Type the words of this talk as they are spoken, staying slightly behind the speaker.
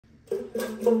God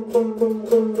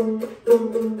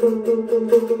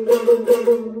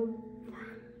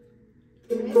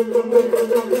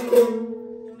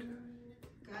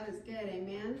is good,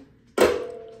 amen.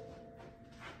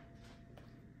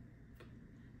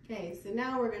 Okay, so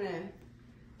now we're going to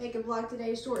make a vlog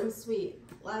today short and sweet.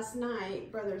 Last night,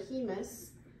 Brother Hemus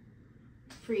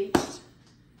preached,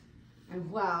 and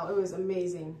wow, it was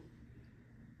amazing.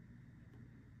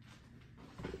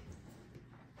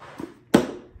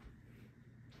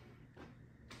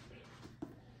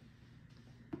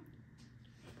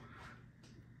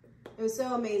 It was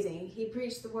so amazing. He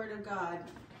preached the Word of God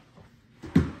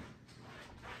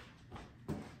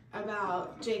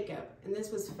about Jacob, and this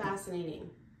was fascinating.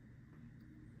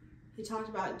 He talked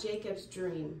about Jacob's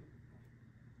dream.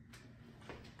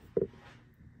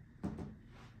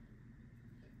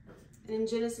 And in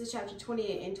Genesis chapter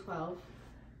 28 and 12,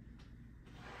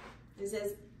 it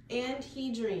says, "And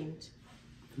he dreamed,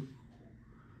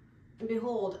 and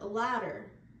behold, a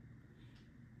ladder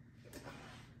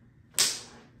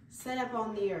set up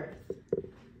on the earth.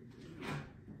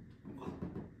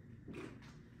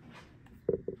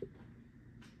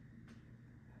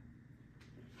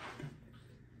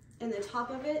 And the top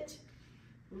of it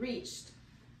reached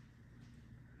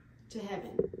to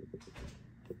heaven."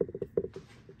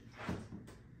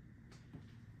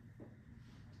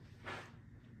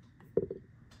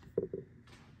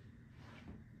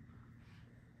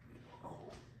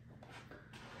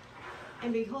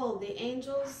 "And behold, the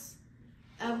angels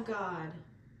of God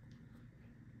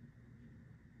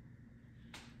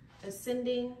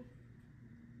ascending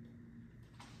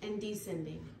and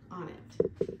descending on it."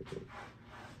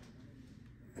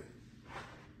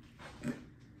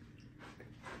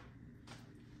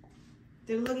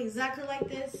 Did it look exactly like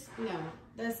this? No,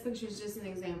 this picture is just an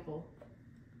example.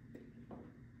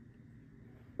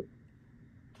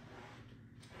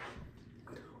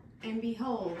 "And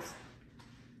behold,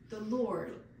 the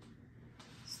Lord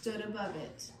stood above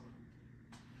it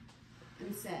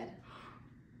and said,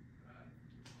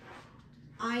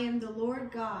 I am the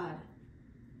Lord God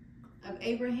of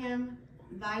Abraham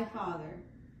thy father,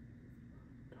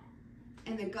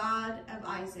 and the God of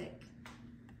Isaac,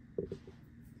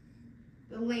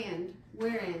 the land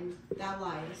wherein thou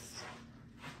liest.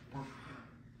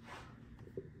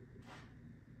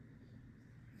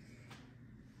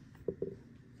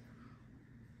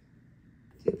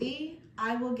 To thee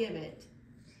I will give it,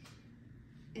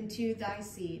 and to thy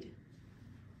seed."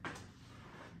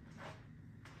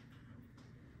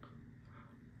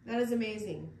 That is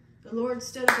amazing. The Lord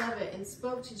stood above it and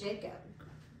spoke to Jacob.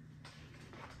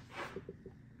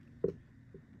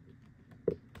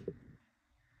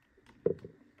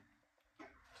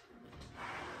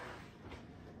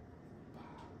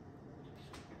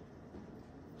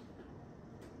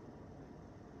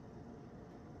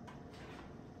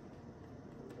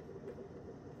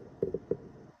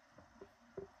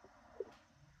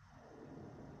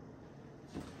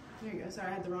 There you go. Sorry,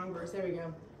 I had the wrong verse. There we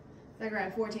go.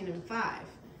 Zechariah 14 and 5.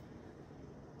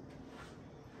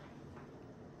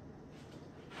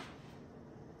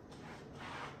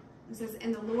 It says,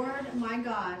 "And the Lord my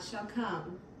God shall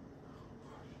come,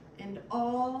 and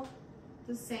all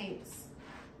the saints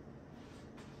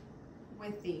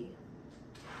with thee."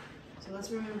 So let's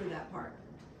remember that part.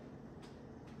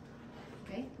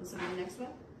 Okay, let's look at the next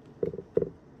one.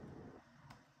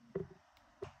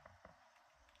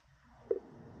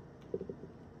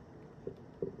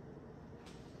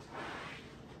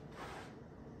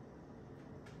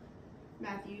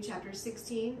 Matthew chapter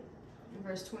 16 and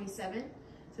verse 27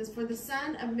 says, "For the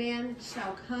Son of Man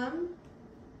shall come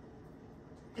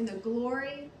in the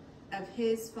glory of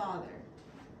his Father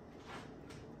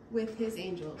with his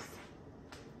angels."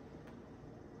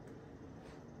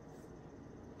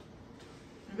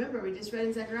 Remember, we just read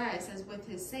in Zechariah, it says with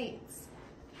his saints.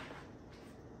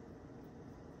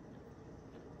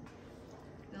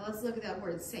 Now let's look at that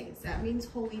word saints. That means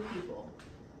holy people.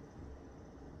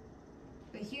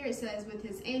 But here it says with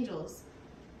his angels,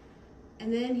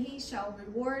 "And then he shall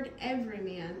reward every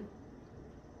man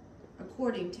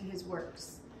according to his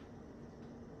works."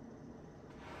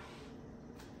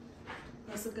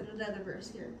 Let's look at another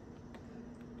verse here.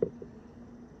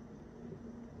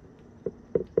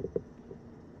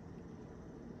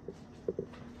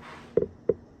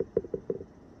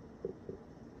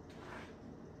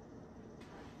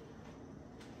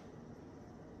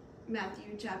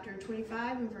 Matthew chapter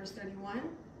 25 and verse 31.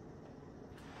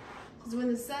 It says, "When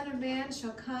the Son of Man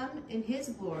shall come in his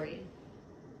glory."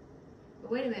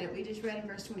 But wait a minute, we just read in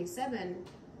verse 27,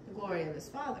 the glory of his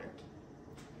Father.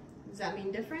 Does that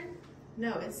mean different?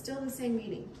 No, it's still the same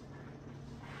meaning.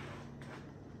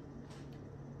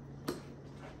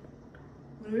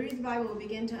 When we read the Bible, we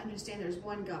begin to understand there's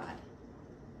one God.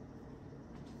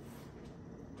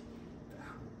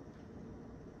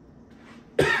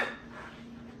 And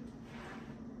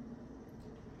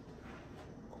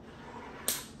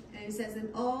it says, and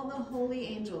all the holy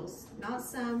angels, not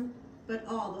some, but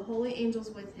all the holy angels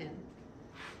with him.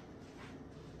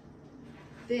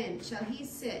 Then shall he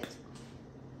sit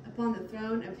upon the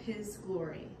throne of his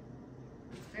glory.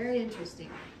 It's very interesting.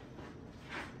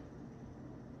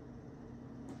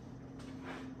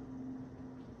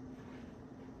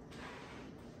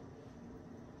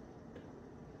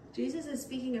 Jesus is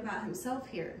speaking about himself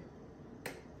here.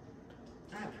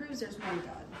 That proves there's one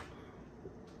God.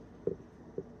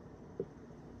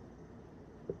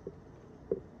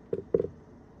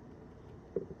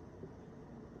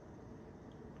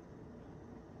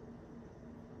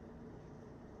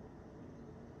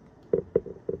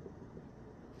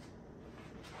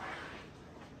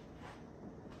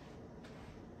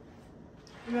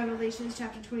 In Revelations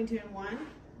chapter 22 and 1, it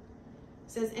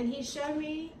says, and he showed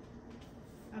me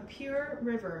a pure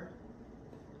river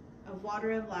of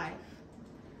water of life,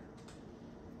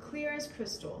 clear as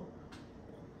crystal,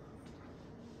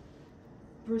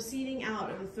 proceeding out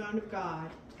of the throne of God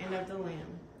and of the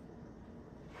Lamb.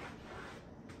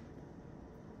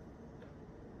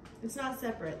 It's not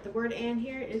separate. The word and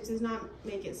here, it does not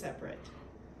make it separate.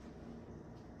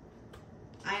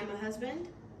 I am a husband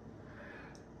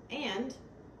and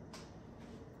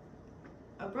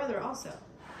a brother also.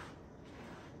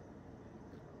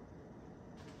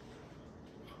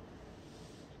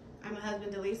 I'm a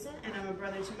husband to Lisa, and I'm a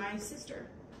brother to my sister,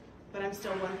 but I'm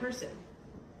still one person.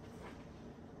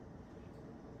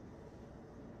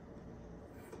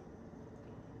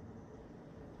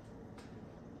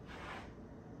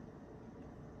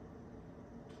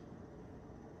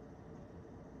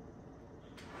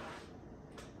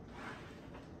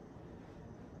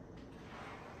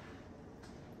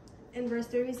 In verse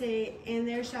 3 we say, and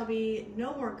there shall be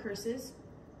no more curses,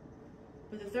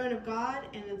 for the throne of God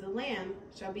and of the Lamb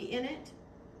shall be in it,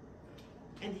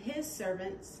 and his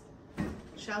servants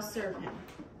shall serve him.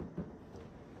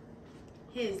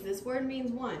 His, this word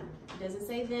means one. It doesn't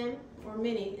say them or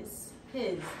many, it's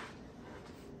his.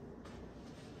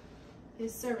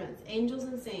 His servants, angels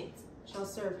and saints, shall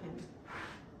serve him.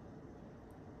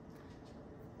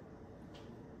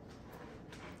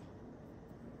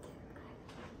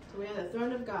 So we have the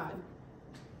throne of God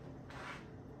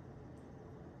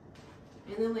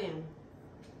and the Lamb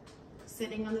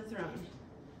sitting on the throne.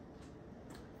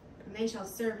 And they shall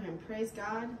serve him. Praise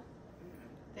God.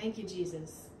 Thank you,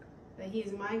 Jesus, that he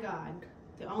is my God,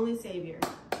 the only Savior.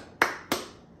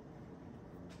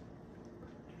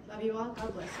 Love you all.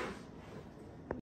 God bless you.